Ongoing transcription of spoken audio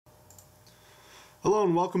Hello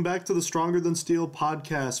and welcome back to the Stronger Than Steel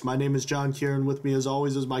podcast. My name is John Kier, and with me as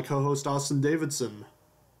always is my co-host Austin Davidson.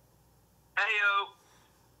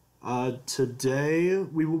 Heyo! Today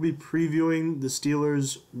we will be previewing the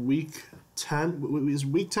Steelers' Week 10. Is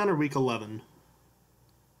Week 10 or Week 11?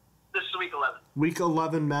 This is Week 11. Week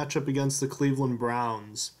 11 matchup against the Cleveland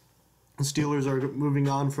Browns. The Steelers are moving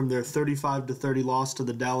on from their 35-30 loss to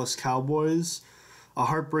the Dallas Cowboys. A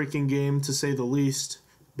heartbreaking game to say the least.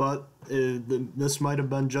 But this might have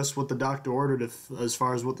been just what the doctor ordered as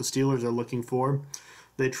far as what the Steelers are looking for.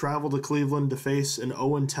 They travel to Cleveland to face an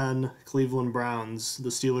 0-10 Cleveland Browns. The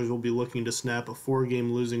Steelers will be looking to snap a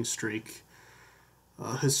 4-game losing streak.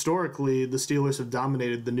 Historically, the Steelers have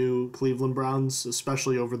dominated the new Cleveland Browns,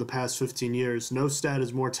 especially over the past 15 years. No stat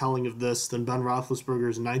is more telling of this than Ben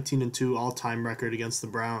Roethlisberger's 19-2 all-time record against the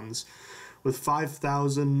Browns. With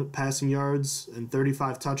 5,000 passing yards and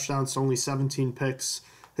 35 touchdowns to only 17 picks,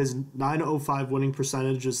 his .905 winning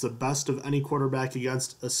percentage is the best of any quarterback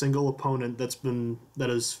against a single opponent that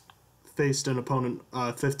has faced an opponent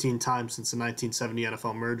 15 times since the 1970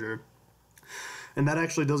 NFL merger. And that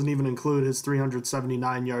actually doesn't even include his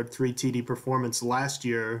 379-yard 3-TD performance last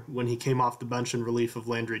year when he came off the bench in relief of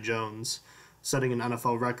Landry Jones, setting an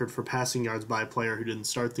NFL record for passing yards by a player who didn't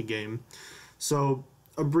start the game. So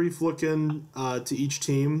a brief look in to each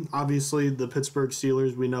team. Obviously, the Pittsburgh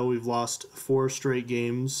Steelers, we know we've lost 4 straight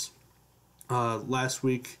games. Last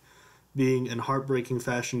week being in heartbreaking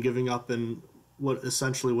fashion, giving up in what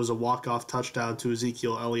essentially was a walk-off touchdown to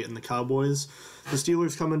Ezekiel Elliott and the Cowboys. The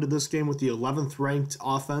Steelers come into this game with the 11th ranked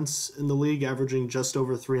offense in the league, averaging just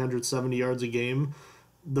over 370 yards a game.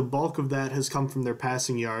 The bulk of that has come from their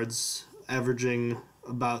passing yards, averaging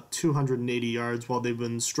about 280 yards, while they've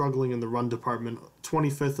been struggling in the run department,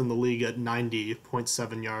 25th in the league at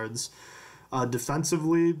 90.7 yards.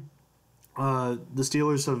 Defensively, the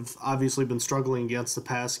Steelers have obviously been struggling against the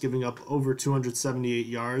pass, giving up over 278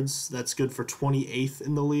 yards. That's good for 28th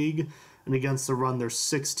in the league. And against the run, they're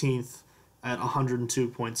 16th at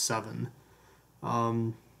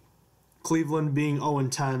 102.7. Cleveland, being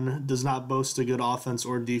 0-10, does not boast a good offense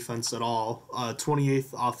or defense at all.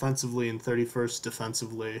 28th offensively and 31st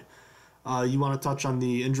defensively. You want to touch on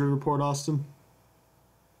the injury report, Austin?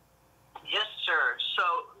 Yes, sir. So,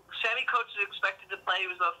 Sammy Coates is expected to play. He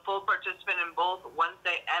was a full participant in both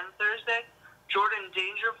Wednesday and Thursday. Jordan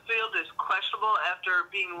Dangerfield is questionable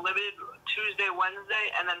after being limited Tuesday,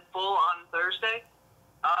 Wednesday, and then full on Thursday.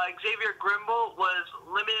 Xavier Grimble was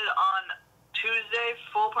limited on Tuesday,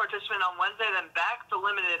 full participant on Wednesday, then back to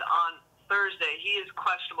limited on Thursday. He is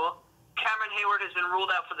questionable. Cameron Hayward has been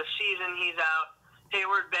ruled out for the season. He's out.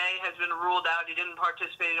 Hayward Bay has been ruled out. He didn't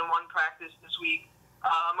participate in one practice this week.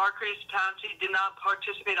 Marquise Pouncey did not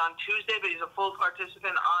participate on Tuesday, but he's a full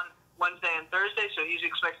participant on Wednesday and Thursday, so he's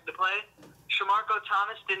expected to play. Shamarko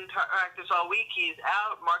Thomas didn't practice all week. He's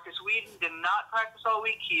out. Marcus Whedon did not practice all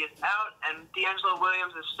week. He is out. And D'Angelo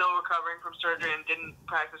Williams is still recovering from surgery and didn't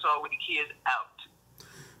practice all week. He is out.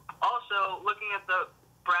 Also, looking at the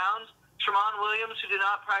Browns, Tramon Williams, who did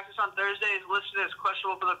not practice on Thursday, is listed as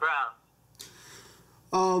questionable for the Browns.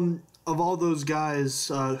 Of all those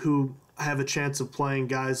guys who have a chance of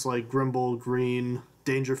playing, guys like Grimble, Green,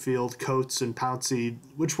 Dangerfield, Coates, and Pouncey,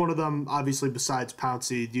 which one of them, obviously besides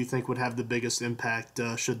Pouncey, do you think would have the biggest impact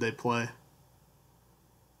should they play?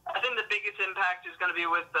 I think the biggest impact is going to be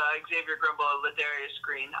with Xavier Grimble and Ladarius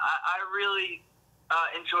Green. I really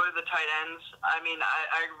enjoy the tight ends. I mean,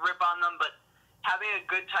 I rip on them, but having a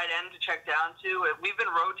good tight end to check down to, we've been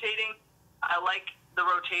rotating. I like the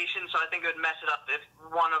rotation, so I think it would mess it up if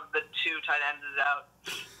one of the two tight ends is out.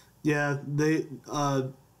 Yeah, they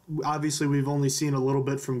obviously we've only seen a little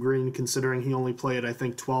bit from Green, considering he only played, I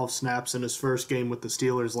think, 12 snaps in his first game with the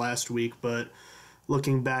Steelers last week. But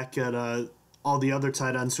looking back at all the other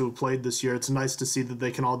tight ends who have played this year, it's nice to see that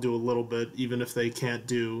they can all do a little bit. Even if they can't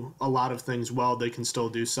do a lot of things well, they can still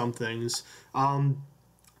do some things.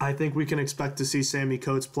 I think we can expect to see Sammy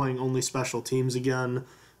Coates playing only special teams again.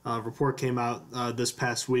 Report came out this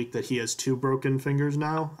past week that he has 2 broken fingers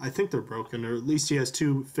now. I think they're broken, or at least he has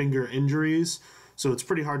 2 finger injuries. So it's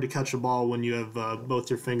pretty hard to catch a ball when you have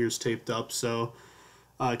both your fingers taped up. So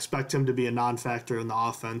expect him to be a non-factor in the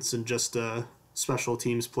offense and just special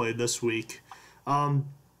teams play this week.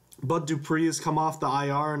 Bud Dupree has come off the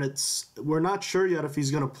IR, and we're not sure yet if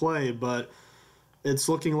he's going to play, but it's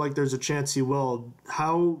looking like there's a chance he will.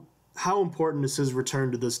 How important is his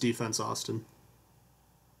return to this defense, Austin?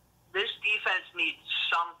 This defense needs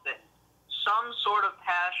something. Some sort of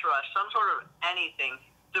pass rush, some sort of anything.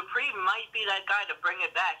 Dupree might be that guy to bring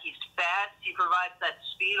it back. He's fast. He provides that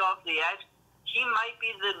speed off the edge. He might be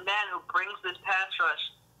the man who brings this pass rush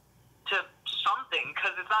to something.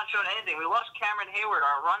 not shown anything. We lost Cameron Hayward,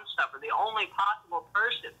 our run stopper, the only possible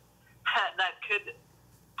person that could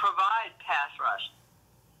provide pass rush.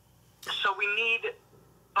 So we need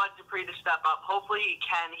Bud Dupree to step up. Hopefully he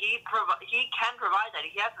can. He can provide that.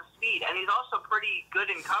 He has the speed, and he's also pretty good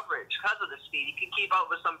in coverage because of the speed. He can keep up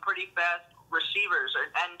with some pretty fast receivers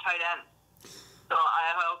and tight ends. So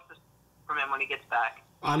I hope to see from him when he gets back.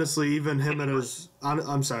 Honestly, even him and his...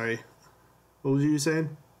 I'm sorry. What were you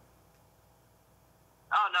saying?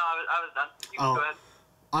 Oh, no, I was done. You can go ahead.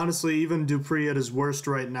 Honestly, even Dupree at his worst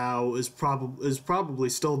right now is probably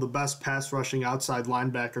still the best pass rushing outside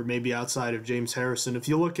linebacker, maybe outside of James Harrison. If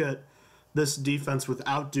you look at this defense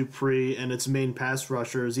without Dupree and its main pass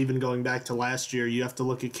rushers, even going back to last year, you have to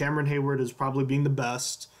look at Cameron Hayward as probably being the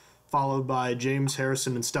best, followed by James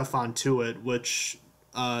Harrison and Stephon Tuitt, which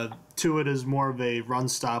Tuitt is more of a run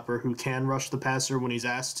stopper who can rush the passer when he's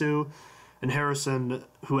asked to. And Harrison,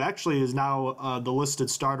 who actually is now the listed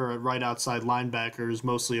starter at right outside linebacker, is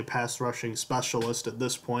mostly a pass rushing specialist at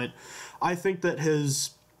this point. I think that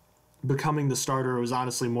his becoming the starter was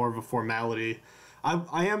honestly more of a formality.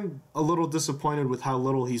 I am a little disappointed with how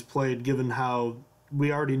little he's played, given how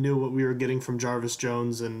we already knew what we were getting from Jarvis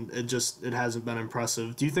Jones, and it hasn't been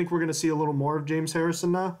impressive. Do you think we're going to see a little more of James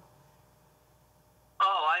Harrison now?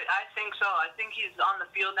 I think so. I think he's on the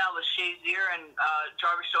field now with Shazier, and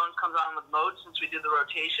Jarvis Jones comes on with Mode since we do the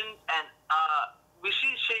rotation. And we see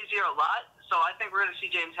Shazier a lot, so I think we're going to see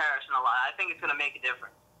James Harrison a lot. I think it's going to make a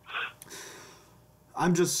difference.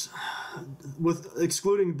 I'm just, with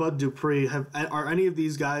excluding Bud Dupree, are any of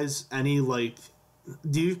these guys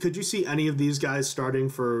could you see any of these guys starting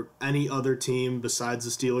for any other team besides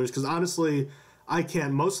the Steelers? Because honestly, I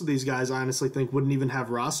can't. Most of these guys, I honestly think, wouldn't even have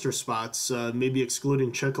roster spots, maybe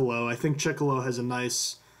excluding Chicolo. I think Chicolo has a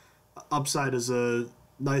nice upside as a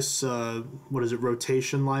nice,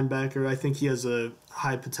 rotation linebacker. I think he has a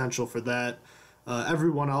high potential for that.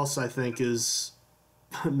 Everyone else, I think, is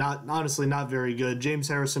not very good. James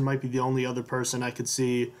Harrison might be the only other person I could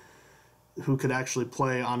see who could actually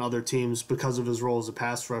play on other teams because of his role as a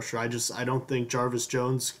pass rusher. I don't think Jarvis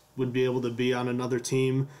Jones would be able to be on another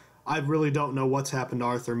team. I really don't know what's happened to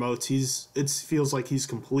Arthur Moats. It feels like he's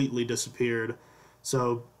completely disappeared.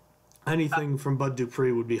 So anything from Bud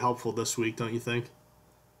Dupree would be helpful this week, don't you think?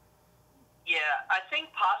 Yeah, I think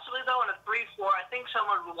possibly, though, in a 3-4, I think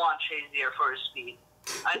someone would want Shazier for his speed.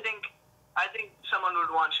 I think someone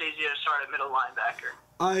would want Shazier to start at middle linebacker.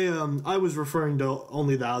 I was referring to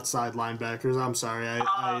only the outside linebackers. I'm sorry.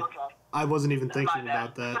 Okay. I wasn't even thinking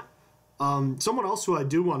about that. Someone else who I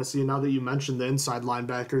do want to see, now that you mentioned the inside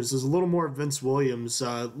linebackers, is a little more Vince Williams.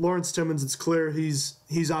 Lawrence Timmons, it's clear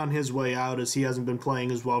he's on his way out, as he hasn't been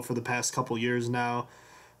playing as well for the past couple years now.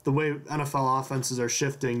 The way NFL offenses are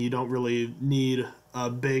shifting, you don't really need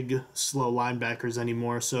big, slow linebackers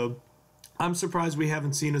anymore. So I'm surprised we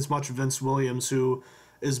haven't seen as much Vince Williams, who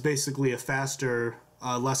is basically a faster,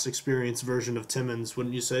 less experienced version of Timmons.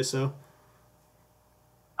 Wouldn't you say so?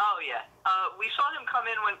 Oh, yeah. We saw him come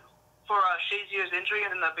in for Shazier's injury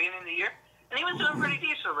in the beginning of the year, and he was doing pretty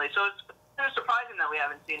decently. So it's kind of surprising that we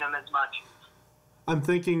haven't seen him as much. I'm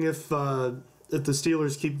thinking if the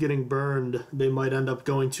Steelers keep getting burned, they might end up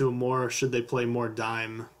going to should they play more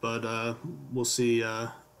dime. But we'll see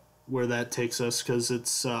where that takes us, because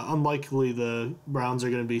it's unlikely the Browns are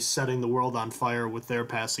going to be setting the world on fire with their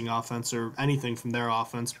passing offense or anything from their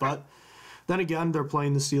offense. But then again, they're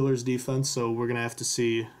playing the Steelers defense, so we're going to have to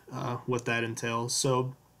see what that entails.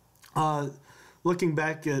 So looking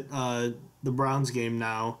back at the Browns game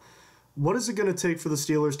now, what is it going to take for the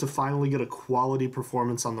Steelers to finally get a quality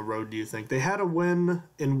performance on the road, do you think? They had a win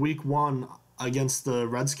in Week 1 against the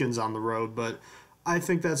Redskins on the road, but I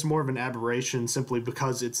think that's more of an aberration simply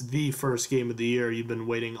because it's the first game of the year. You've been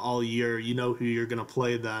waiting all year. You know who you're going to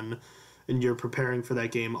play then, and you're preparing for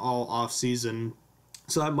that game all off-season.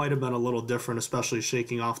 So that might have been a little different, especially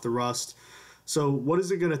shaking off the rust. So what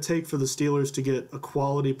is it going to take for the Steelers to get a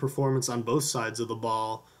quality performance on both sides of the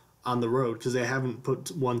ball on the road? Because they haven't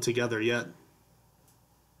put one together yet.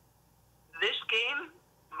 This game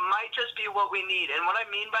might just be what we need. And what I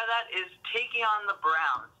mean by that is taking on the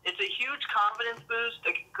Browns. It's a huge confidence boost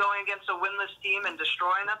going against a winless team and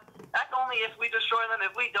destroying them. That's only if we destroy them.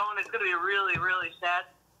 If we don't, it's going to be really, really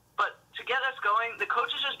sad. But to get us going, the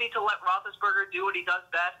coaches just need to let Roethlisberger do what he does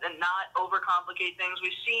best and not overcomplicate things.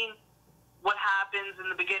 We've seen what happens in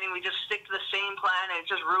the beginning. We just stick to the same plan, and it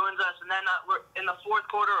just ruins us. And then we're in the fourth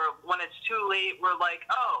quarter, or when it's too late, we're like,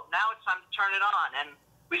 oh, now it's time to turn it on. And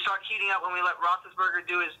we start heating up when we let Roethlisberger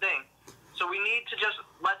do his thing. So we need to just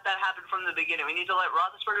let that happen from the beginning. We need to let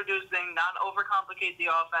Roethlisberger do his thing, not overcomplicate the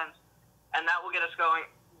offense, and that will get us going.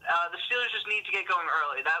 The Steelers just need to get going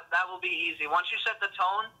early. That will be easy. Once you set the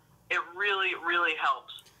tone, it really, really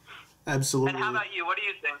helps. Absolutely. And how about you? What do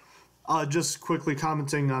you think? Just quickly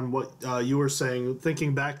commenting on what you were saying,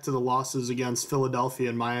 thinking back to the losses against Philadelphia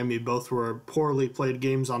and Miami, both were poorly played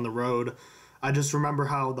games on the road. I just remember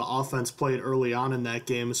how the offense played early on in that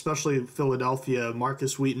game, especially Philadelphia.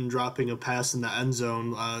 Marcus Wheaton dropping a pass in the end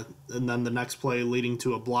zone, and then the next play leading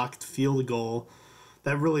to a blocked field goal.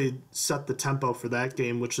 That really set the tempo for that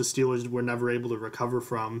game, which the Steelers were never able to recover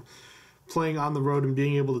from. Playing on the road and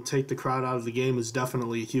being able to take the crowd out of the game is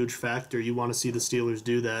definitely a huge factor. You want to see the Steelers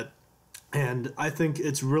do that. And I think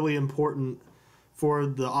it's really important for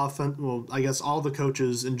the offense, well, I guess all the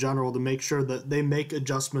coaches in general, to make sure that they make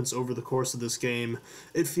adjustments over the course of this game.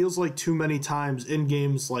 It feels like too many times in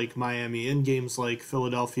games like Miami, in games like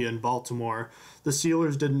Philadelphia and Baltimore, the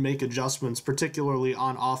Steelers didn't make adjustments, particularly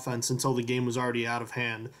on offense, until the game was already out of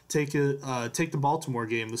hand. Take the Baltimore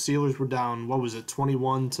game. The Steelers were down, what was it,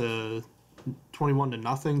 21 to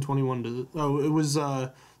nothing, 21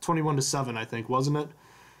 to 7, I think, wasn't it?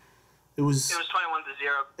 It was 21 to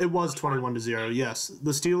 0. It was 21 to 0, yes.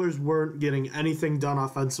 The Steelers weren't getting anything done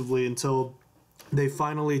offensively until they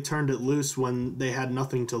finally turned it loose when they had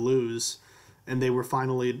nothing to lose, and they were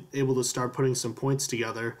finally able to start putting some points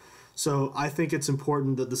together. So I think it's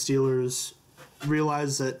important that the Steelers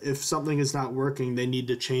realize that if something is not working, they need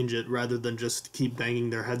to change it rather than just keep banging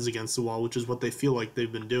their heads against the wall, which is what they feel like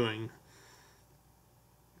they've been doing.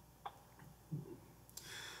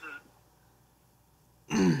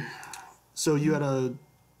 So you had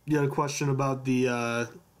a question about the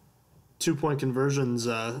 2-point conversions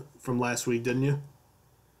from last week, didn't you?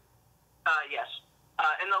 Yes.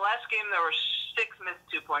 In the last game, there were 6 missed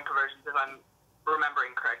 2-point conversions, if I'm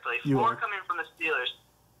remembering correctly. 4 coming from the Steelers.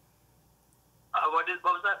 What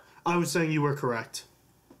was that? I was saying you were correct.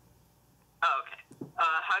 Oh, okay.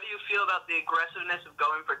 How do you feel about the aggressiveness of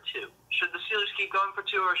going for 2? Should the Steelers keep going for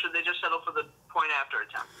 2, or should they just settle for the point after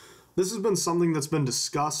attempt? This has been something that's been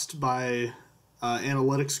discussed by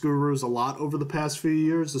analytics gurus a lot over the past few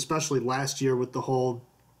years, especially last year with the whole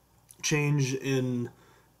change in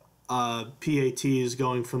PATs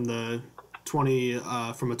going from the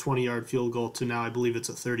 20-yard field goal to now I believe it's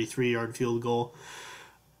a 33-yard field goal.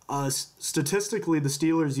 Statistically, the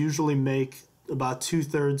Steelers usually make about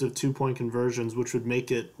 2/3 of 2-point conversions, which would make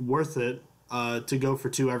it worth it to go for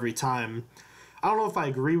 2 every time. I don't know if I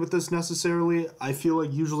agree with this necessarily. I feel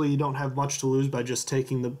like usually you don't have much to lose by just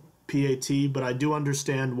taking the PAT, but I do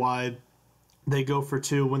understand why they go for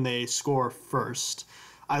 2 when they score first.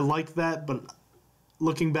 I like that, but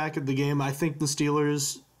looking back at the game, I think the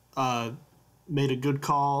Steelers made a good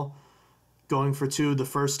call going for 2 the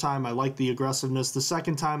first time. I liked the aggressiveness. The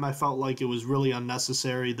second time, I felt like it was really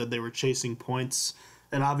unnecessary that they were chasing points.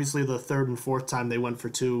 And obviously the third and fourth time they went for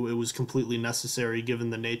 2, it was completely necessary given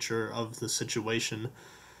the nature of the situation.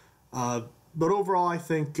 But overall, I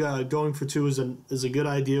think going for 2 is a good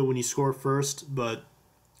idea when you score first, but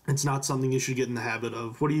it's not something you should get in the habit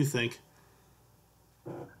of. What do you think?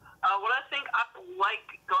 What I think, I like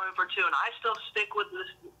going for 2, and I still stick with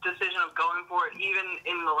this decision of going for it, even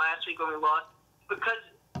in the last week when we lost, because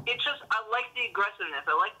it's just, I like the aggressiveness.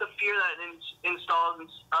 I like the fear that it installs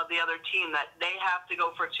the other team that they have to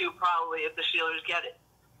go for 2 probably if the Steelers get it.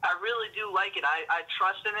 I really do like it. I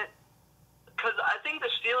trust in it because I think the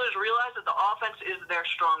Steelers realize that the offense is their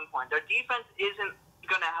strong point. Their defense isn't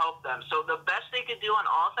going to help them. So the best they could do on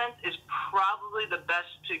offense is probably the best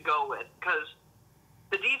to go with because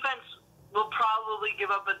the defense will probably give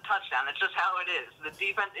up a touchdown. It's just how it is. The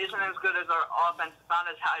defense isn't as good as our offense. It's not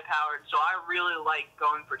as high-powered, so I really like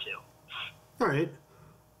going for 2. All right.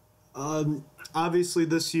 Obviously,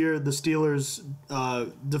 this year, the Steelers'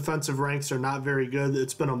 defensive ranks are not very good.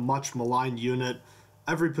 It's been a much maligned unit.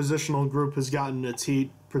 Every positional group has gotten its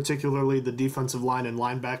heat, particularly the defensive line and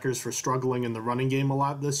linebackers for struggling in the running game a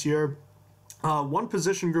lot this year. One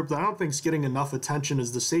position group that I don't think is getting enough attention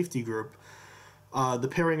is the safety group. The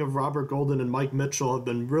pairing of Robert Golden and Mike Mitchell have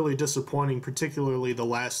been really disappointing, particularly the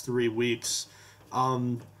last 3 weeks.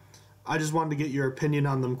 I just wanted to get your opinion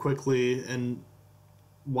on them quickly and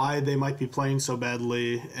why they might be playing so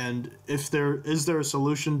badly, and if is there a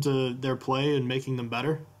solution to their play and making them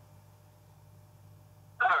better?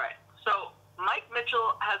 All right. So Mike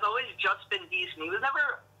Mitchell has always just been decent. He was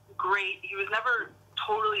never great. He was never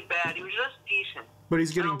totally bad. He was just decent. But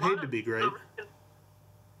he's getting paid to be great.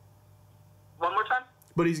 One more time?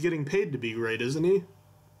 But he's getting paid to be great, isn't he?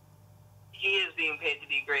 He is being paid to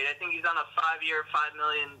be great. I think he's on a 5-year, $5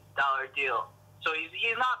 million deal. So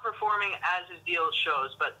he's not performing as his deal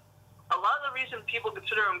shows. But a lot of the reason people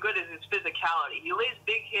consider him good is his physicality. He lays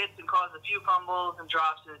big hits and causes a few fumbles and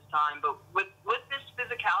drops in his time, but with this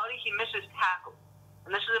physicality, he misses tackles,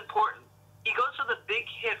 and this is important. He goes for the big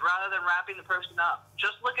hit rather than wrapping the person up.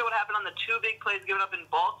 Just look at what happened on the two big plays given up in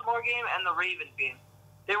Baltimore game and the Ravens game.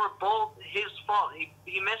 They were both his fault.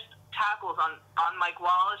 He missed tackles on Mike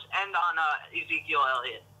Wallace and on Ezekiel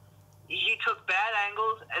Elliott. He took bad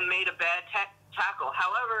angles and made a bad tackle.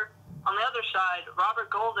 However, on the other side, Robert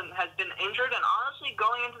Golden has been injured, and honestly,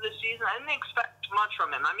 going into the season, I didn't expect much from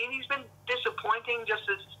him. I mean, he's been disappointing just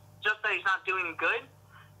that he's not doing good,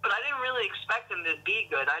 but I didn't really expect him to be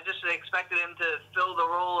good. I just expected him to fill the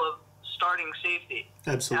role of starting safety.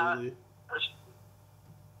 Absolutely.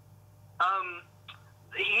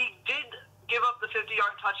 He did give up the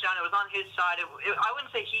 50-yard touchdown. It was on his side. I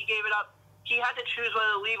wouldn't say he gave it up. He had to choose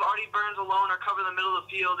whether to leave Artie Burns alone or cover the middle of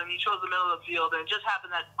the field, and he chose the middle of the field, and it just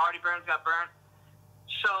happened that Artie Burns got burnt.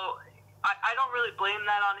 So I don't really blame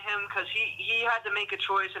that on him because he had to make a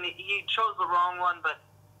choice, and he chose the wrong one, but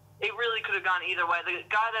it really could have gone either way. The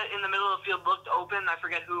guy that in the middle of the field looked open, I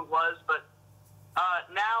forget who it was, but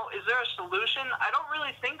now, is there a solution? I don't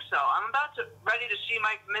really think so. I'm ready to see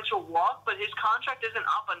Mike Mitchell walk, but his contract isn't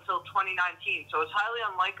up until 2019, so it's highly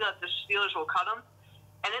unlikely that the Steelers will cut him.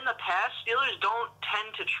 And in the past, Steelers don't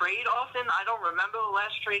tend to trade often. I don't remember the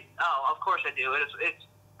last trade. Oh, of course I do. It's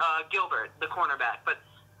Gilbert, the cornerback. But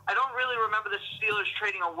I don't really remember the Steelers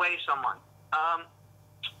trading away someone.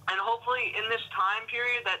 And hopefully in this time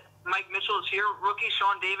period that Mike Mitchell is here, rookie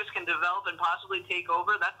Sean Davis can develop and possibly take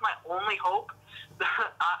over. That's my only hope.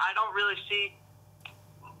 I don't really see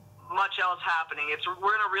much else happening.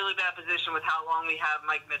 We're in a really bad position with how long we have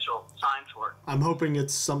Mike Mitchell signed for. I'm hoping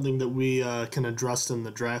it's something that we can address in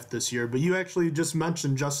the draft this year. But you actually just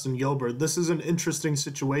mentioned Justin Gilbert. This is an interesting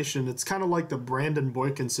situation. It's kind of like the Brandon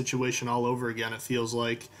Boykin situation all over again, it feels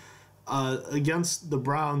like. Against the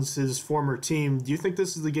Browns, his former team, do you think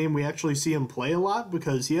this is the game we actually see him play a lot?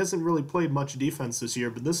 Because he hasn't really played much defense this year,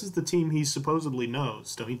 but this is the team he supposedly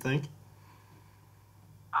knows, don't you think?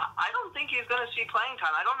 I don't think he's going to see playing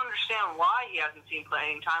time. I don't understand why he hasn't seen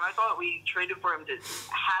playing time. I thought we traded for him to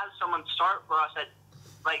have someone start for us at,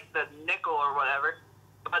 like, the nickel or whatever.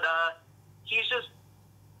 But he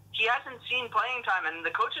hasn't seen playing time, and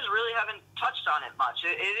the coaches really haven't touched on it much.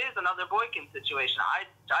 It is another Boykin situation.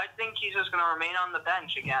 I think he's just going to remain on the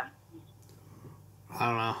bench again. I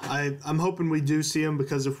don't know. I'm hoping we do see him,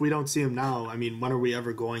 because if we don't see him now, I mean, when are we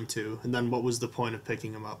ever going to? And then what was the point of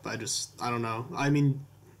picking him up? I don't know. I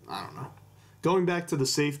don't know. Going back to the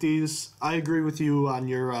safeties, I agree with you on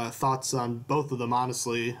your thoughts on both of them,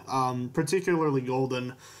 honestly. Particularly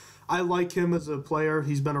Golden. I like him as a player.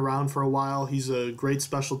 He's been around for a while. He's a great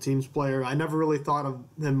special teams player. I never really thought of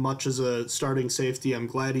him much as a starting safety. I'm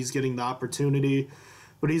glad he's getting the opportunity.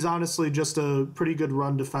 But he's honestly just a pretty good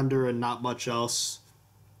run defender and not much else.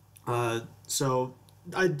 So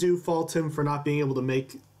I do fault him for not being able to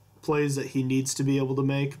make plays that he needs to be able to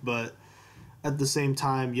make, but at the same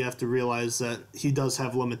time, you have to realize that he does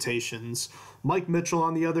have limitations. Mike Mitchell,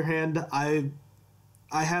 on the other hand, I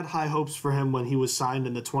had high hopes for him when he was signed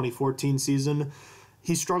in the 2014 season.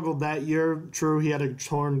 He struggled that year. True, he had a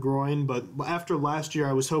torn groin, but after last year,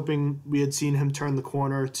 I was hoping we had seen him turn the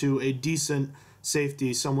corner to a decent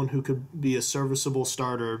safety, someone who could be a serviceable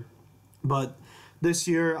starter. But this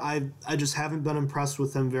year, I just haven't been impressed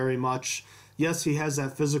with him very much. Yes, he has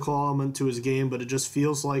that physical element to his game, but it just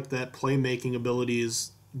feels like that playmaking ability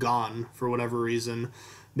is gone for whatever reason.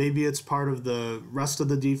 Maybe it's part of the rest of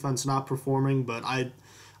the defense not performing, but I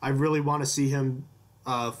really want to see him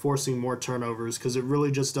forcing more turnovers, because it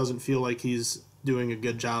really just doesn't feel like he's doing a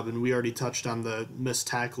good job, and we already touched on the missed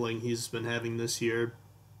tackling he's been having this year.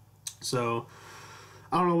 So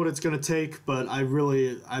I don't know what it's going to take, but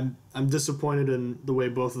I'm disappointed in the way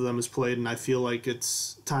both of them has played, and I feel like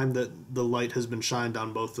it's time that the light has been shined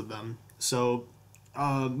on both of them. So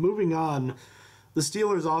moving on, the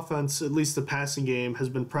Steelers' offense, at least the passing game, has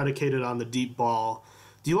been predicated on the deep ball.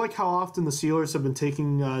 Do you like how often the Steelers have been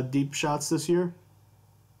taking deep shots this year?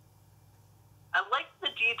 I like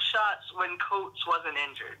the deep shots when Coates wasn't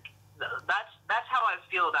injured. That's how I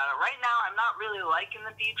feel about it. Right now, I'm not really liking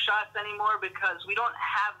the deep shots anymore because we don't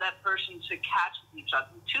have that person to catch the deep shots.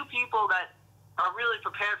 Two people that are really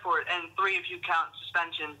prepared for it, and three if you count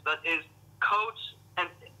suspensions, but is Coates and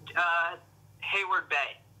Hayward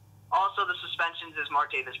Bay. Also, the suspensions is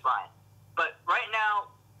Martavis Bryant. But right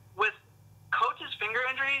now, with Coach's finger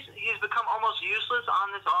injuries, he's become almost useless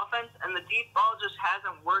on this offense, and the deep ball just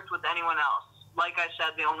hasn't worked with anyone else. Like I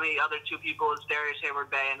said, the only other two people is Darius Hayward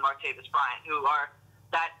Bay and Martavis Bryant, who are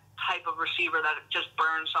that type of receiver that just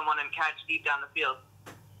burns someone and catch deep down the field.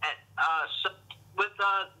 And, so with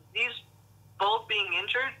these both being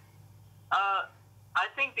injured, I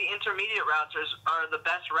think the intermediate routes are the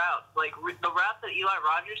best route. Like the route that Eli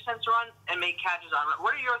Rogers tends to run and make catches on.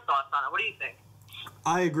 What are your thoughts on it? What do you think?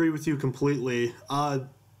 I agree with you completely.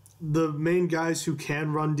 The main guys who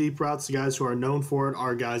can run deep routes, the guys who are known for it,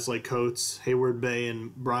 are guys like Coates, Hayward Bay,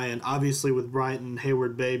 and Bryant. Obviously, with Bryant and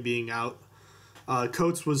Hayward Bay being out,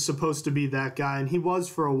 Coates was supposed to be that guy, and he was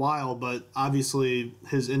for a while, but obviously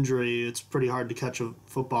his injury, it's pretty hard to catch a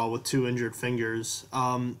football with two injured fingers.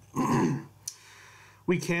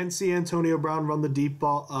 We can see Antonio Brown run the deep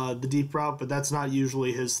route, but that's not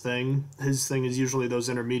usually his thing. His thing is usually those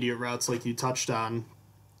intermediate routes like you touched on.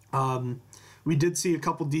 We did see a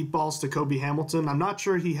couple deep balls to Kobe Hamilton. I'm not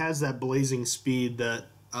sure he has that blazing speed that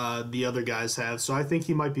the other guys have, so I think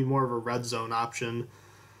he might be more of a red zone option.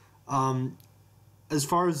 As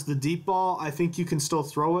far as the deep ball, I think you can still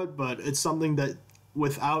throw it, but it's something that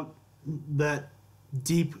without that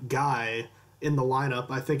deep guy in the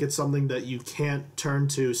lineup, I think it's something that you can't turn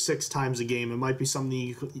to 6 times a game. It might be something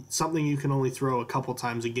you can only throw a couple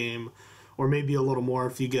times a game, or maybe a little more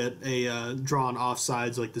if you get a drawn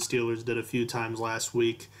offsides like the Steelers did a few times last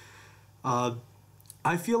week.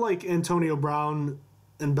 I feel like Antonio Brown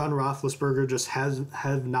and Ben Roethlisberger just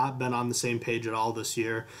have not been on the same page at all this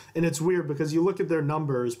year. And it's weird because you look at their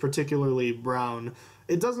numbers, particularly Brown,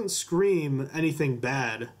 it doesn't scream anything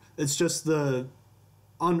bad. It's just the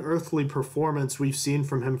unearthly performance we've seen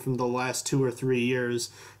from him from the last 2 or 3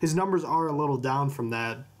 years. His numbers are a little down from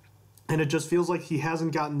that, and it just feels like he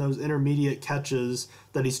hasn't gotten those intermediate catches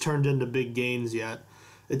that he's turned into big gains yet.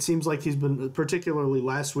 It seems like he's been, particularly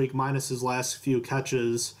last week, minus his last few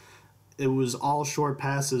catches, it was all short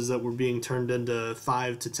passes that were being turned into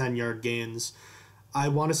 5 to 10 yard gains. I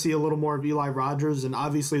want to see a little more of Eli Rogers, and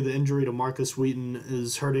obviously the injury to Marcus Wheaton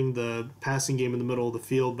is hurting the passing game in the middle of the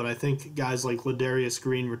field, but I think guys like Ladarius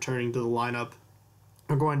Green returning to the lineup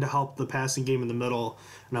are going to help the passing game in the middle,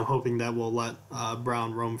 and I'm hoping that will let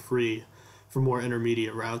Brown roam free for more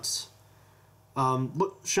intermediate routes.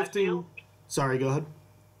 Sorry, go ahead.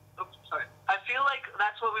 I feel like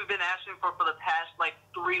that's what we've been asking for the past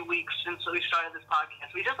 3 weeks since we started this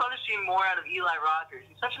podcast. We just want to see more out of Eli Rogers.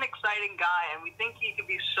 He's such an exciting guy, and we think he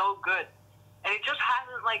could be so good. And it just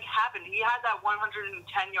hasn't happened. He had that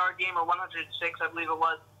 110-yard game, or 106, I believe it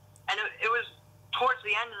was, and it was towards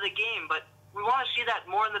the end of the game. But we want to see that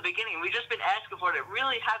more in the beginning. We've just been asking for it. It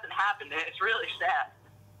really hasn't happened, and it's really sad.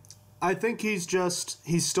 I think he's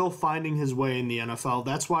still finding his way in the NFL.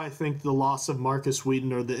 That's why I think the loss of Marcus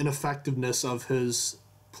Wheaton, or the ineffectiveness of his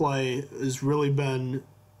play, has really been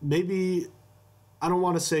maybe, I don't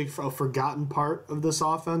want to say a forgotten part of this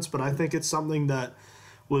offense, but I think it's something that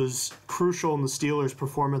was crucial in the Steelers'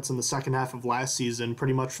 performance in the second half of last season,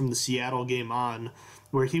 pretty much from the Seattle game on,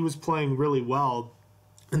 where he was playing really well,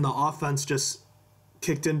 and the offense just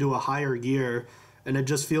kicked into a higher gear, and it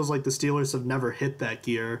just feels like the Steelers have never hit that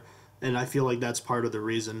gear. And I feel like that's part of the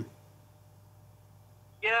reason.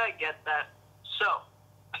 Yeah, I get that. So,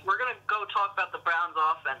 we're going to go talk about the Browns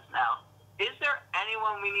offense now. Is there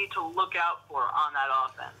anyone we need to look out for on that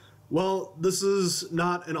offense? Well, this is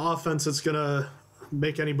not an offense that's going to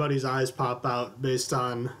make anybody's eyes pop out based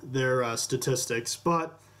on their statistics,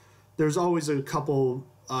 but there's always a couple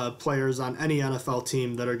players on any NFL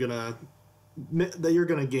team that you're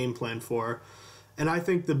going to game plan for. And I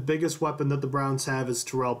think the biggest weapon that the Browns have is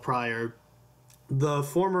Terrell Pryor. The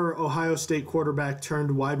former Ohio State quarterback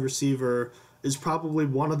turned wide receiver is probably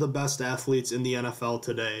one of the best athletes in the NFL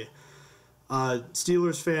today.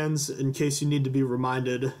 Steelers fans, in case you need to be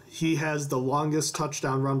reminded, he has the longest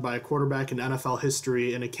touchdown run by a quarterback in NFL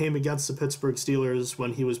history, and it came against the Pittsburgh Steelers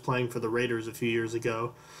when he was playing for the Raiders a few years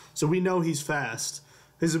ago. So we know he's fast.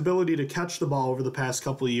 His ability to catch the ball over the past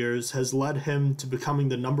couple of years has led him to becoming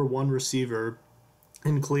the number 1 receiver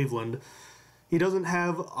in Cleveland. He doesn't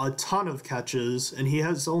have a ton of catches, and he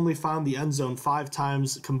has only found the end zone 5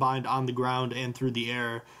 times combined on the ground and through the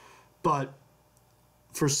air. But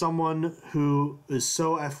for someone who is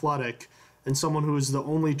so athletic and someone who is the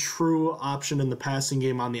only true option in the passing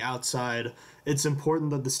game on the outside, it's important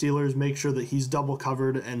that the Steelers make sure that he's double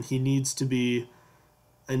covered, and the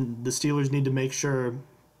Steelers need to make sure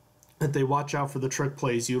that they watch out for the trick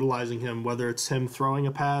plays utilizing him, whether it's him throwing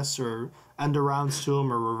a pass or end arounds to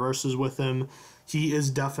him or reverses with him. He is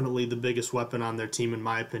definitely the biggest weapon on their team, in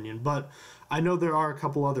my opinion. But I know there are a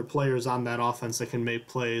couple other players on that offense that can make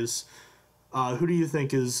plays. Who do you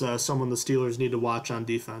think is someone the Steelers need to watch on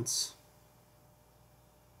defense?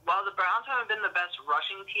 Well, the Browns haven't been the best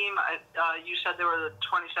rushing team. You said they were the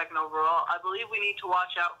 22nd overall. I believe we need to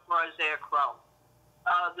watch out for Isaiah Crowe.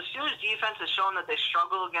 The Steelers' defense has shown that they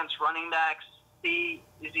struggle against running backs. See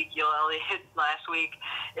Ezekiel Elliott last week.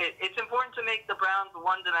 It's important to make the Browns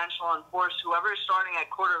one-dimensional and force whoever is starting at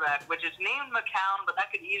quarterback, which is named McCown, but that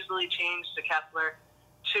could easily change to Kepler,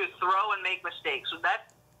 to throw and make mistakes. So that's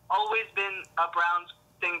always been a Browns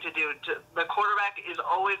thing to do. The quarterback is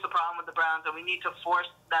always the problem with the Browns, and we need to force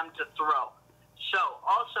them to throw. So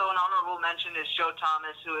also an honorable mention is Joe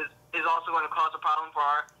Thomas, who is also going to cause a problem for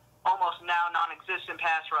our almost now non-existent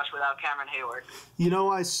pass rush without Cameron Hayward. You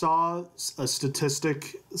know, I saw a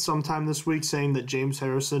statistic sometime this week saying that James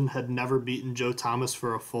Harrison had never beaten Joe Thomas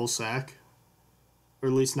for a full sack, or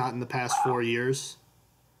at least not in the past 4 years.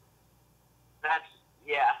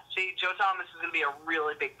 Yeah. See, Joe Thomas is going to be a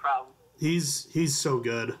really big problem. He's so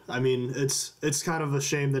good. I mean, it's kind of a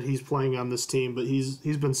shame that he's playing on this team, but he's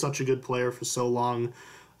been such a good player for so long.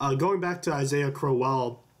 Going back to Isaiah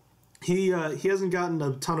Crowell, he hasn't gotten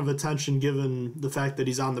a ton of attention given the fact that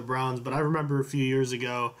he's on the Browns, but I remember a few years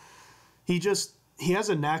ago, he has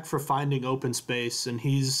a knack for finding open space, and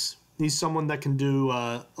he's someone that can do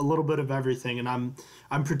a little bit of everything, and I'm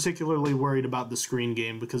particularly worried about the screen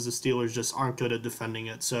game because the Steelers just aren't good at defending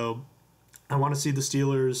it. So I want to see the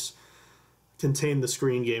Steelers contain the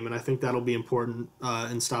screen game, and I think that'll be important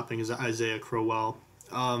in stopping Isaiah Crowell.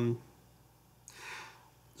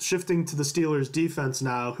 Shifting to the Steelers' defense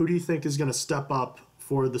now, who do you think is going to step up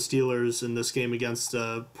for the Steelers in this game against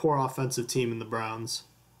a poor offensive team in the Browns?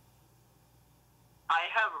 I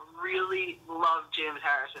have really loved James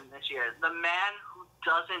Harrison this year. The man who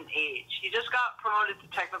doesn't age. He just got promoted to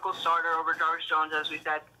technical starter over Jarvis Jones, as we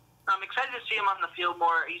said. I'm excited to see him on the field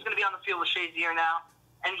more. He's going to be on the field with Shazier now.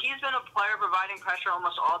 And he's been a player providing pressure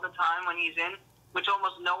almost all the time when he's in, which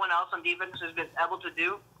almost no one else on defense has been able to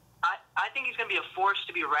do. I think he's going to be a force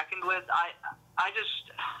to be reckoned with.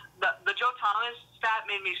 The Joe Thomas stat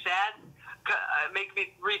made me sad, make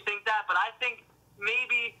me rethink that, but I think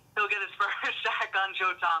maybe he'll get his first sack on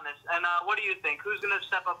Joe Thomas. And what do you think? Who's going to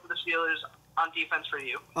step up for the Steelers on defense for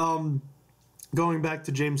you? Going back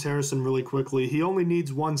to James Harrison really quickly, he only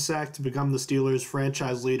needs one sack to become the Steelers'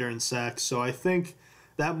 franchise leader in sacks, so I think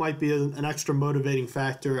that might be an extra motivating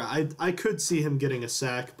factor. I could see him getting a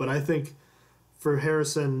sack, but I think for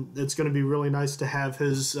Harrison, it's going to be really nice to have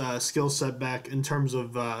his skill set back in terms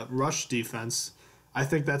of rush defense. I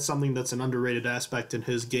think that's something that's an underrated aspect in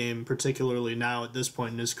his game, particularly now at this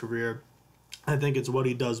point in his career. I think it's what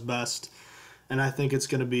he does best, and I think it's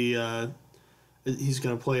going to be he's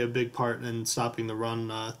going to play a big part in stopping the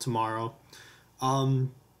run tomorrow.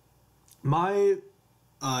 My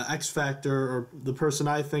X factor, or the person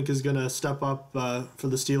I think is going to step up for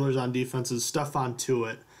the Steelers on defense, is Stephon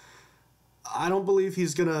Tuitt. I don't believe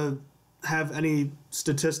he's going to have any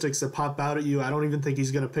statistics that pop out at you. I don't even think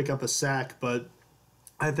he's going to pick up a sack, but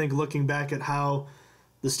I think looking back at how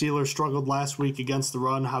the Steelers struggled last week against the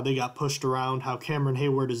run, how they got pushed around, how Cameron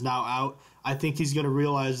Hayward is now out, I think he's going to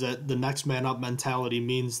realize that the next man up mentality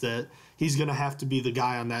means that he's going to have to be the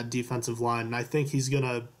guy on that defensive line, and I think he's going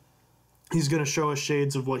to show us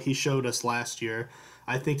shades of what he showed us last year.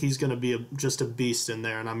 I think he's going to be just a beast in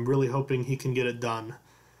there, and I'm really hoping he can get it done.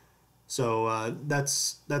 So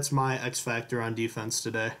that's my X factor on defense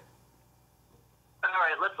today. All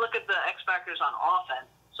right, let's look at the X factors on offense.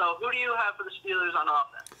 So who do you have for the Steelers on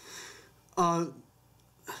offense?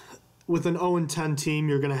 With an 0-10 team,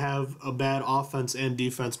 you're going to have a bad offense and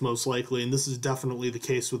defense most likely, and this is definitely the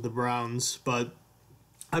case with the Browns. But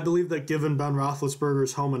I believe that given Ben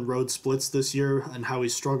Roethlisberger's home and road splits this year and how he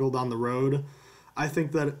struggled on the road, I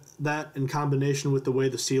think that in combination with the way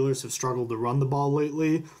the Steelers have struggled to run the ball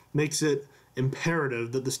lately makes it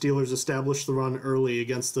imperative that the Steelers establish the run early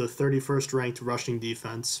against the 31st ranked rushing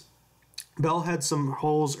defense. Bell had some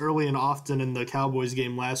holes early and often in the Cowboys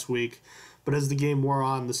game last week, but as the game wore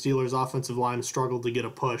on, the Steelers' offensive line struggled to get a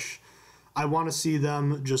push. I want to see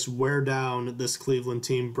them just wear down this Cleveland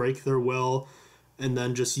team, break their will, and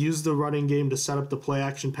then just use the running game to set up the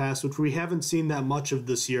play-action pass, which we haven't seen that much of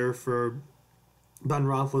this year for Ben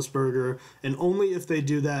Roethlisberger, and only if they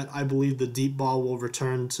do that, I believe the deep ball will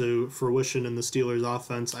return to fruition in the Steelers'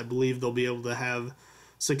 offense. I believe they'll be able to have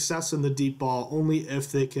success in the deep ball only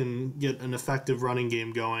if they can get an effective running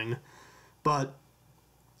game going. But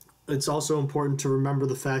it's also important to remember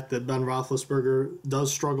the fact that Ben Roethlisberger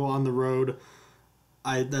does struggle on the road.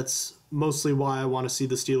 That's mostly why I want to see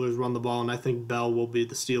the Steelers run the ball, and I think Bell will be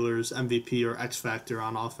the Steelers' MVP or X factor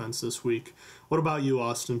on offense this week. What about you,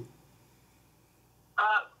 Austin?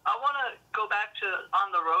 I want to go back to on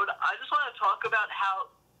the road. I just want to talk about how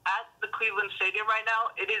at the Cleveland Stadium right now,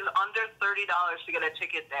 it is under $30 to get a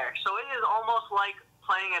ticket there. So it is almost like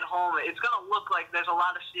playing at home. It's going to look like there's a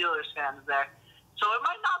lot of Steelers fans there. So it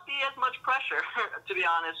might not be as much pressure, to be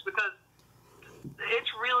honest, because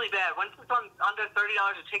it's really bad. Once it's under $30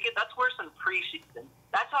 a ticket, that's worse than preseason.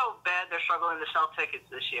 That's how bad they're struggling to sell tickets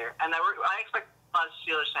this year. And I expect a lot of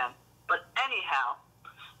Steelers fans. But anyhow,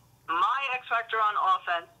 my X factor on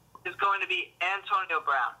offense is going to be Antonio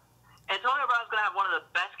Brown. Antonio Brown's going to have one of the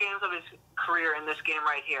best games of his career in this game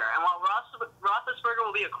right here. And while Roethlisberger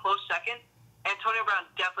will be a close second, Antonio Brown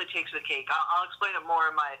definitely takes the cake. I'll explain it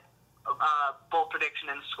more in my bold prediction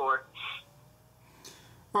and score.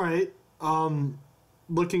 All right.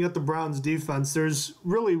 Looking at the Browns defense, there's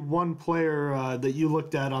really one player that you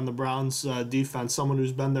looked at on the Browns defense, someone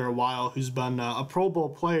who's been there a while, who's been a Pro Bowl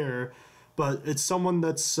player, but it's someone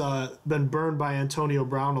that's been burned by Antonio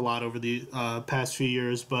Brown a lot over the past few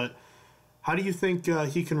years. But how do you think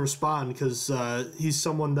he can respond? Because he's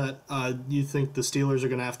someone that you think the Steelers are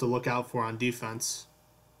going to have to look out for on defense.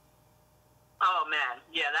 Oh, man.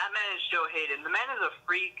 Yeah, that man is Joe Hayden. The man is a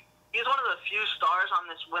freak. He's one of the few stars on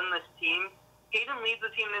this winless team. Hayden leads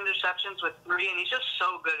the team in interceptions with 3, and he's just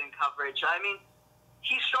so good in coverage. I mean,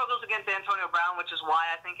 he struggles against Antonio Brown, which is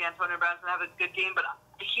why I think Antonio Brown's going to have a good game, but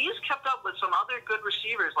he's kept up with some other good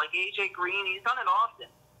receivers like A.J. Green. He's done it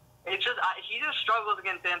often. It's just he just struggles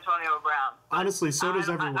against Antonio Brown. Honestly, so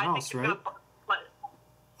does everyone else, right?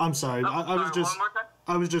 I'm sorry. I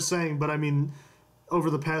was just saying, but I mean, over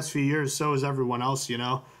the past few years, so is everyone else, you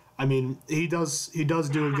know? I mean, he does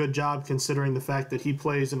do a good job considering the fact that he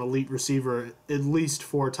plays an elite receiver at least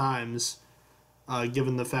 4 times,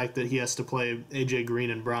 given the fact that he has to play A.J.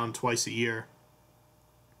 Green and Brown twice a year.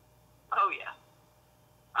 Oh, yeah.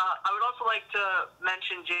 I would also like to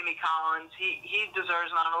mention Jamie Collins. He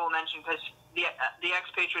deserves an honorable mention because the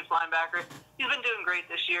ex-Patriots linebacker, he's been doing great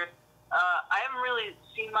this year. I haven't really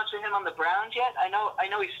seen much of him on the Browns yet. I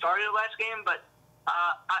know he started last game, but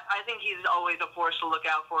I think he's always a force to look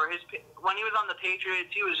out for. When he was on the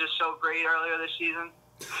Patriots, he was just so great earlier this season.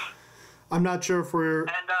 I'm not sure if we're...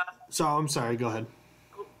 So, I'm sorry, go ahead.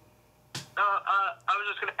 I was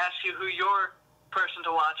just going to ask you who your person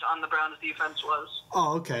to watch on the Browns defense was.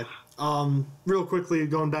 Oh, okay. Real quickly,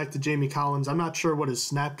 going back to Jamie Collins, I'm not sure what his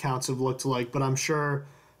snap counts have looked like, but I'm sure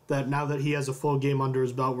that now that he has a full game under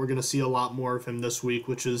his belt, we're going to see a lot more of him this week,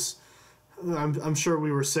 which is... I'm sure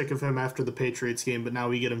we were sick of him after the Patriots game, but now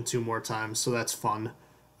we get him 2 more times, so that's fun.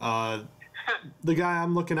 The guy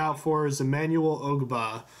I'm looking out for is Emmanuel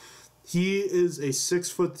Ogbah. He is a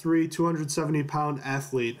 6'3", 270-pound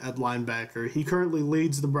athlete at linebacker. He currently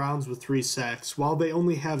leads the Browns with 3 sacks. While they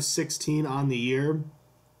only have 16 on the year,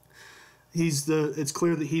 it's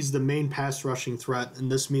clear that he's the main pass rushing threat,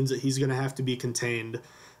 and this means that he's going to have to be contained.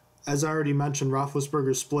 As I already mentioned,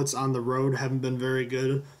 Roethlisberger's splits on the road haven't been very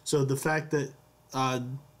good. So the fact that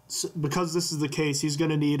because this is the case, he's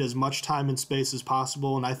going to need as much time and space as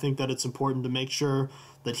possible, and I think that it's important to make sure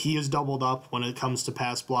that he is doubled up when it comes to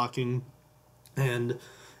pass blocking. And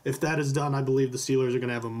if that is done, I believe the Steelers are going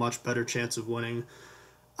to have a much better chance of winning.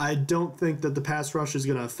 I don't think that the pass rush is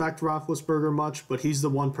going to affect Roethlisberger much, but he's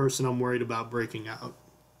the one person I'm worried about breaking out.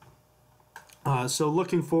 So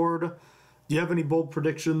looking forward... Do you have any bold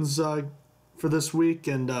predictions for this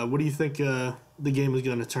week, and what do you think the game is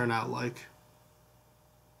going to turn out like?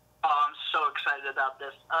 Oh, I'm so excited about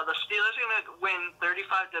this. The Steelers are going to win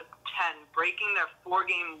 35-10, breaking their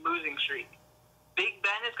 4-game losing streak. Big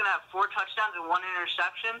Ben is going to have 4 touchdowns and 1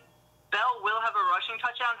 interception. Bell will have a rushing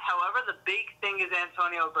touchdown. However, the big thing is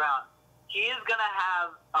Antonio Brown. He is going to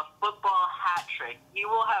have a football hat trick. He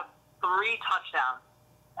will have 3 touchdowns.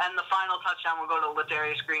 And the final touchdown will go to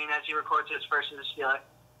Ladarius Green as he records his first as a Steeler.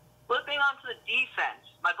 Flipping onto the defense,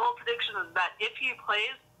 my bold prediction is that if he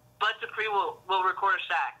plays, Bud Dupree will record a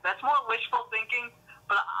sack. That's more wishful thinking,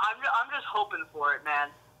 but I'm just hoping for it, man.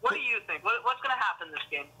 What do you think? What's going to happen this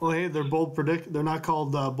game? Well, hey, they're They're not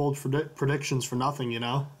called bold predictions for nothing, you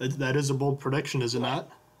know. That is a bold prediction, is it not?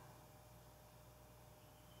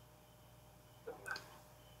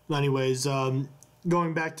 Anyways,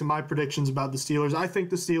 going back to my predictions about the Steelers, I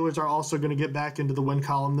think the Steelers are also going to get back into the win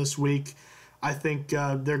column this week. I think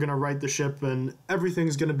they're going to right the ship, and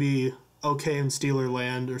everything's going to be okay in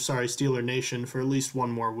Steeler Nation for at least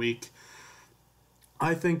 1 more week.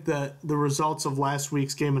 I think that the results of last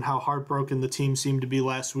week's game and how heartbroken the team seemed to be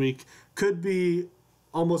last week could be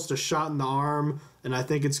almost a shot in the arm, and I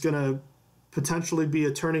think it's going to potentially be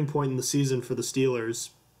a turning point in the season for the Steelers.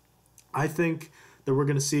 I think that we're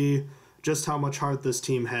going to see just how much heart this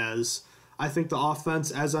team has. I think the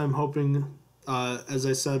offense, as I'm hoping, as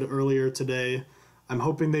I said earlier today, I'm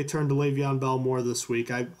hoping they turn to Le'Veon Bell more this week.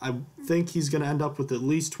 I think he's going to end up with at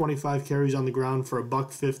least 25 carries on the ground for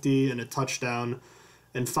 $150 and a touchdown.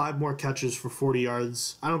 and 5 more catches for 40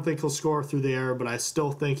 yards. I don't think he'll score through the air, but I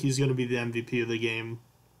still think he's going to be the MVP of the game.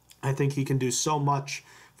 I think he can do so much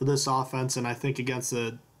for this offense, and I think against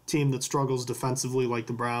a team that struggles defensively like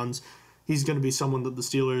the Browns, he's going to be someone that the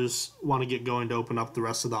Steelers want to get going to open up the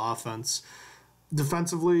rest of the offense.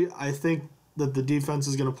 Defensively, I think that the defense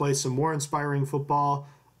is going to play some more inspiring football.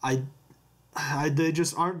 They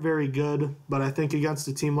just aren't very good, but I think against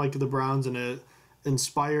a team like the Browns, an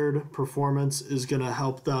inspired performance is going to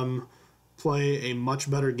help them play a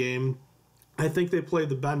much better game. I think they play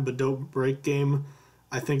the bend but don't break game.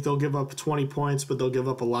 I think they'll give up 20 points, but they'll give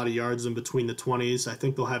up a lot of yards in between the 20s. I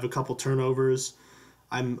think they'll have a couple turnovers.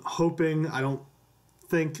 I'm hoping, I don't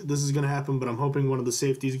think this is going to happen, but I'm hoping one of the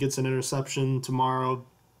safeties gets an interception tomorrow.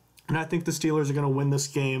 And I think the Steelers are going to win this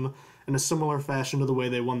game in a similar fashion to the way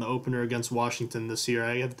they won the opener against Washington this year.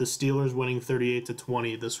 I have the Steelers winning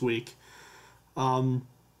 38-20 this week. Is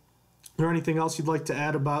there anything else you'd like to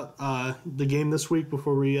add about the game this week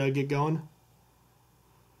before we get going?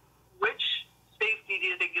 Which safety do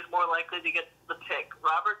you think is more likely to get the pick,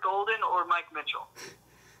 Robert Golden or Mike Mitchell?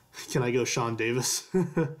 Can I go Sean Davis? I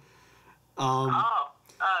wasn't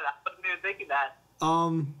even thinking that.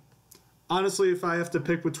 Honestly, if I have to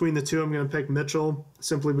pick between the two, I'm going to pick Mitchell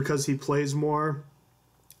simply because he plays more,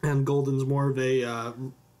 and Golden's more of a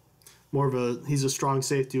he's a strong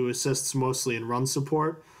safety who assists mostly in run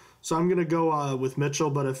support. So I'm going to go with Mitchell,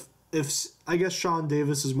 but if I guess Sean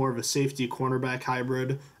Davis is more of a safety cornerback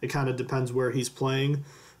hybrid. It kind of depends where he's playing.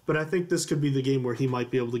 But I think this could be the game where he might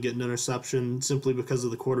be able to get an interception simply because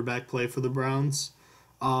of the quarterback play for the Browns.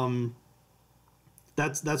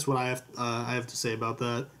 That's what I have to say about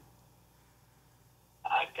that.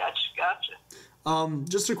 I gotcha.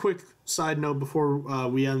 Just a quick side note before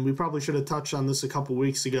we end. We probably should have touched on this a couple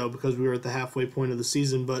weeks ago because we were at the halfway point of the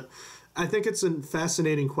season, but I think it's a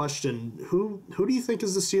fascinating question. Who do you think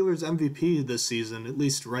is the Steelers' MVP this season, at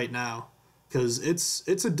least right now? Because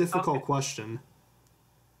it's a difficult question.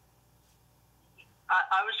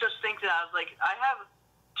 I was just thinking, I was like, I have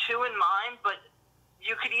two in mind, but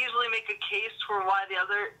you could easily make a case for why the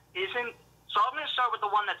other isn't. So I'm going to start with the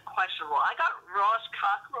one that's questionable. I got Ross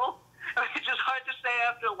Cockrell, which is hard to say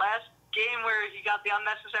after last game where he got the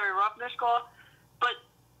unnecessary roughness call. But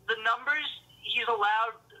the numbers he's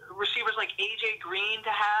allowed receivers like A.J. Green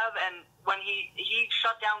to have, and when he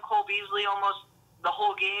shut down Cole Beasley almost the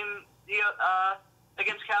whole game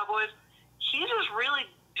against Cowboys, he's just really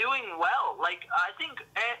doing well. Like, I think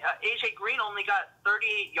A.J. Green only got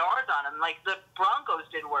 38 yards on him. Like, the Broncos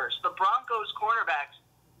did worse. The Broncos cornerbacks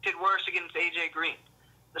did worse against A.J. Green.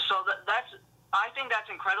 So I think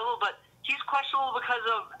that's incredible, but he's questionable because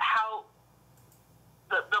of how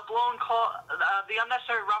the blown call, the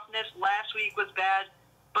unnecessary roughness last week was bad.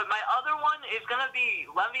 But my other one is going to be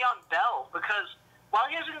Le'Veon Bell, because while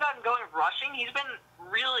he hasn't gotten going rushing, he's been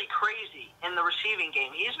really crazy in the receiving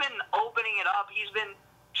game. He's been opening it up. He's been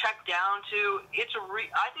checked down to.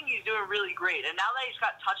 I think he's doing really great. And now that he's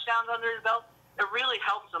got touchdowns under his belt, it really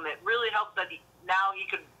helps him. It really helps that now he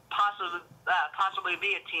could possibly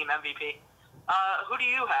be a team MVP. Who do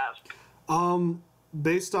you have?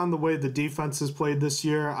 Based on the way the defense has played this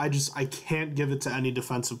year, I can't give it to any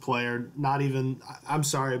defensive player. Not even, I'm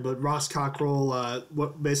sorry, but Ross Cockrell,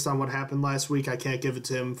 based on what happened last week, I can't give it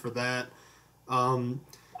to him for that. I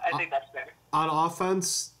think that's fair. On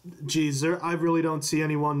offense, I really don't see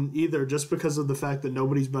anyone either, just because of the fact that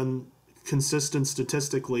nobody's been consistent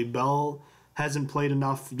statistically. Bell hasn't played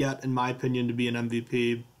enough yet, in my opinion, to be an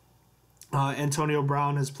MVP. Antonio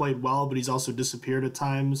Brown has played well, but he's also disappeared at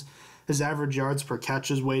times. His average yards per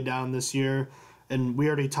catch is way down this year. And we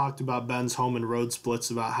already talked about Ben's home and road splits,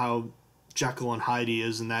 about how Jekyll and Hyde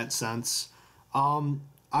is in that sense. I'm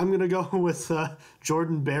going to go with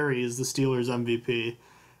Jordan Berry as the Steelers MVP.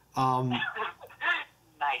 Nice.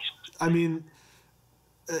 I mean,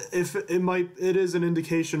 it is an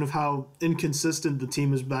indication of how inconsistent the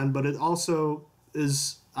team has been, but it also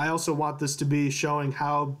is. I also want this to be showing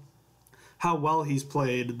how well he's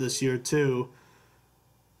played this year too.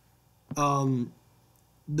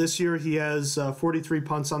 This year he has 43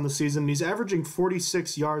 punts on the season. He's averaging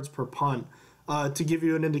 46 yards per punt. To give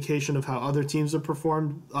you an indication of how other teams have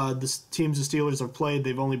performed, the teams the Steelers have played,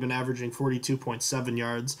 they've only been averaging 42.7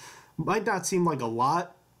 yards. Might not seem like a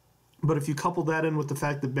lot, but if you couple that in with the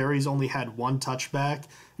fact that Barry's only had one touchback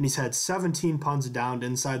and he's had 17 punts downed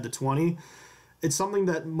inside the 20, it's something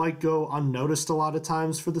that might go unnoticed a lot of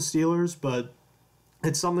times for the Steelers, but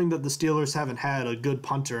it's something that the Steelers haven't had a good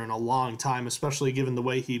punter in a long time, especially given the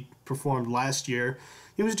way he performed last year.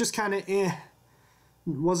 He was just kind of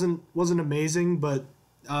wasn't amazing, but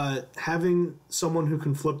having someone who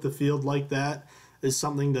can flip the field like that is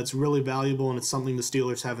something that's really valuable, and it's something the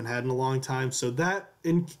Steelers haven't had in a long time. So that,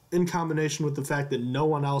 in combination with the fact that no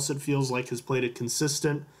one else, it feels like, has played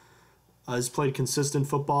consistent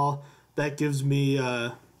football, that gives me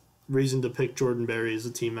reason to pick Jordan Berry as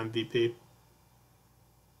a team MVP.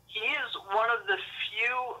 He is one of the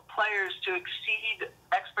few players to exceed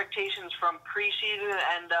expectations from preseason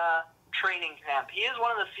and training camp. He is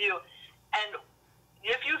one of the few. And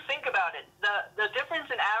if you think about it, the difference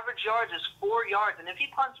in average yards is 4 yards. And if he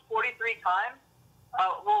punts 43 times,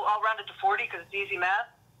 I'll round it to 40 because it's easy math,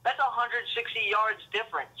 that's 160 yards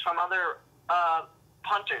difference from other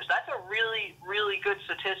punters. That's a really, really good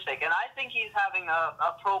statistic. And I think he's having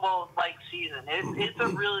a Pro Bowl-like season. It's a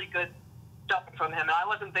really good stuff from him. And I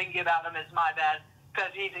wasn't thinking about him as my bad, because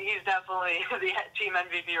he's definitely the team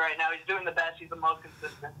MVP right now. He's doing the best. He's the most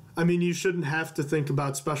consistent. I mean, you shouldn't have to think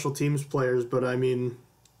about special teams players, but I mean,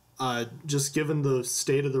 just given the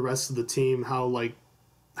state of the rest of the team, how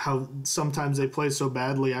sometimes they play so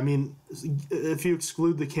badly. I mean, if you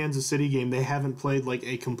exclude the Kansas City game, they haven't played like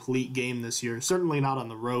a complete game this year. Certainly not on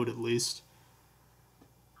the road, at least.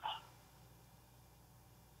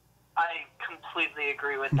 I completely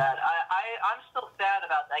agree with that. I'm still sad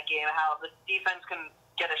about that game, how the defense can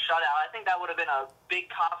get a shutout. I think that would have been a big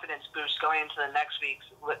confidence boost going into the next weeks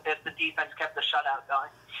if the defense kept the shutout going.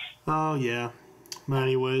 Oh, yeah.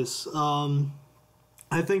 Anyways,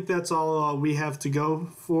 I think that's all we have to go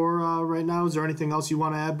for right now. Is there anything else you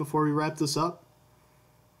want to add before we wrap this up?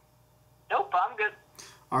 Nope, I'm good.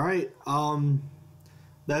 All right.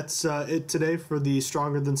 That's it today for the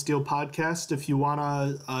Stronger Than Steel podcast. If you want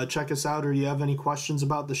to check us out, or you have any questions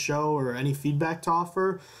about the show or any feedback to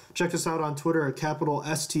offer, check us out on Twitter at capital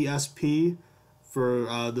STSP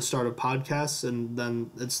for the start of podcasts, and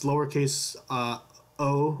then it's lowercase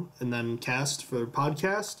o and then cast for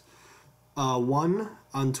podcast. One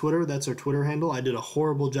on Twitter, that's our Twitter handle. I did a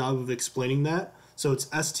horrible job of explaining that. So it's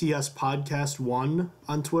STS Podcast 1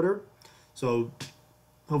 on Twitter. So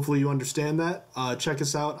hopefully you understand that. Check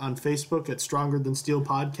us out on Facebook at Stronger Than Steel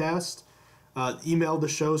Podcast. Email the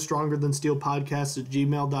show,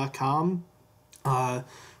 strongerthansteelpodcast@gmail.com.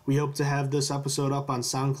 We hope to have this episode up on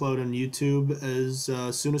SoundCloud and YouTube as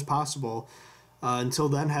soon as possible. Until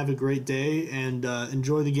then, have a great day and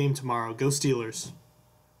enjoy the game tomorrow. Go Steelers.